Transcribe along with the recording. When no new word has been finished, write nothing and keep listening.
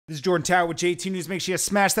This is Jordan Tower with JT News. Make sure you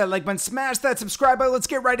smash that like button, smash that subscribe button. Let's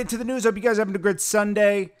get right into the news. Hope you guys are having a good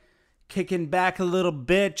Sunday. Kicking back a little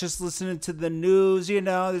bit, just listening to the news. You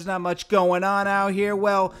know, there's not much going on out here.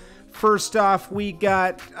 Well, first off, we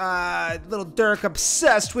got Lil Durk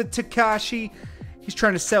obsessed with Tekashi. He's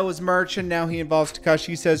trying to sell his merch, and now he involves Tekashi.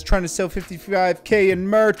 He says trying to sell $55K in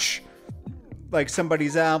merch, like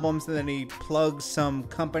somebody's albums, and then he plugs some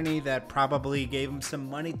company that probably gave him some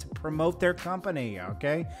money to promote their company,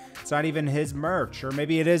 okay? It's not even his merch, or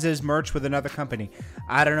maybe it is his merch with another company.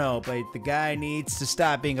 I don't know, but the guy needs to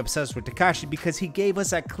stop being obsessed with Tekashi because he gave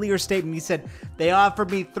us a clear statement. He said, they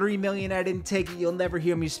offered me $3 million, I didn't take it, you'll never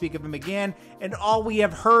hear me speak of him again. And all we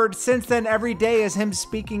have heard since then every day is him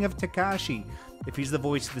speaking of Tekashi. If he's the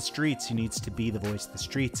voice of the streets, he needs to be the voice of the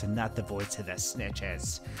streets and not the voice of the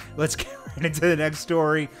snitches. Let's get right into the next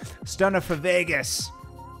story. Stunna for Vegas.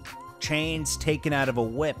 Chains taken out of a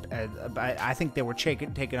whip. I think they were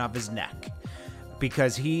taken off his neck.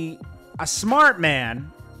 Because a smart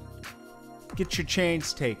man, gets your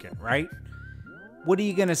chains taken, right? What are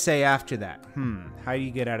you going to say after that? How do you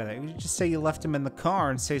get out of that? You just say you left him in the car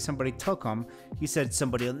and say somebody took him. He said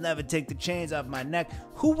somebody will never take the chains off my neck.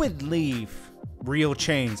 Who would leave real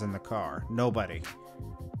chains in the car? Nobody.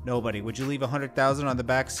 Nobody. Would you leave $100,000 on the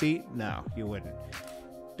back seat? No, you wouldn't.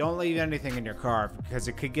 Don't leave anything in your car because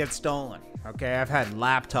it could get stolen. Okay, I've had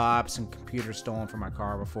laptops and computers stolen from my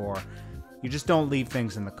car before. You just don't leave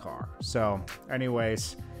things in the car. So,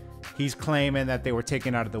 anyways, he's claiming that they were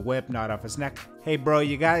taken out of the whip, not off his neck. Hey, bro,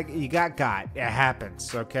 you got. It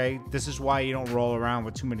happens, okay? This is why you don't roll around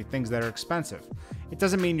with too many things that are expensive. It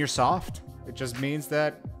doesn't mean you're soft. It just means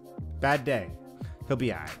that bad day. He'll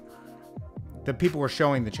be all right. The people were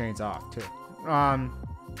showing the chains off, too.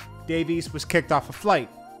 Dave East was kicked off a flight.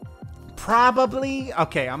 Probably,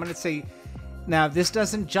 okay, I'm going to say, now this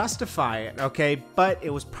doesn't justify it, okay? But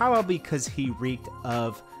it was probably because he reeked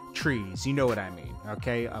of trees. You know what I mean,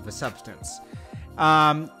 okay? Of a substance.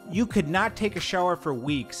 You could not take a shower for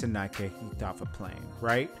weeks and not get kicked off a plane,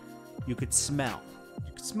 right? You could smell.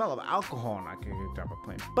 You could smell of alcohol and not get kicked off a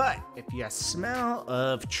plane. But if you smell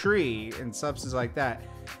of tree and substances like that,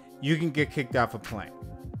 you can get kicked off a plane.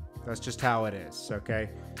 That's just how it is,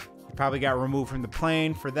 okay? You probably got removed from the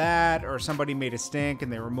plane for that, or somebody made a stink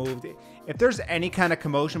and they removed it. If there's any kind of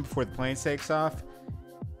commotion before the plane takes off,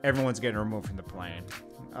 everyone's getting removed from the plane.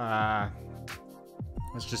 That's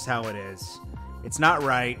just how it is. It's not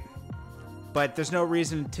right, but there's no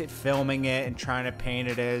reason to filming it and trying to paint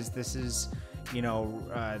it as this is, you know,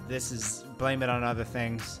 this is blame it on other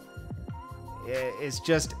things. It's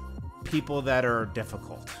just people that are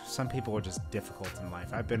difficult. Some people are just difficult in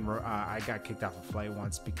life. I got kicked off a flight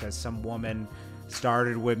once because some woman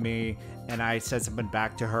started with me and I said something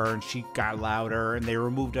back to her and she got louder and they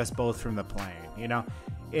removed us both from the plane. You know,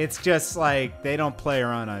 it's just like they don't play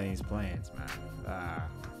around on these planes, man.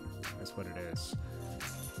 That's what it is.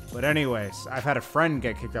 But anyways, I've had a friend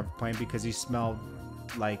get kicked off a plane because he smelled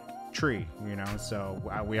like tree, you know, so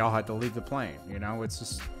we all had to leave the plane, you know. It's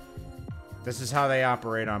just, this is how they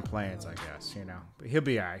operate on planes, I guess, you know. But he'll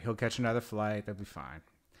be all right. He'll catch another flight. They'll be fine.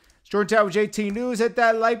 It's Jordan Tower with JT News. Hit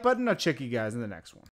that like button. I'll check you guys in the next one.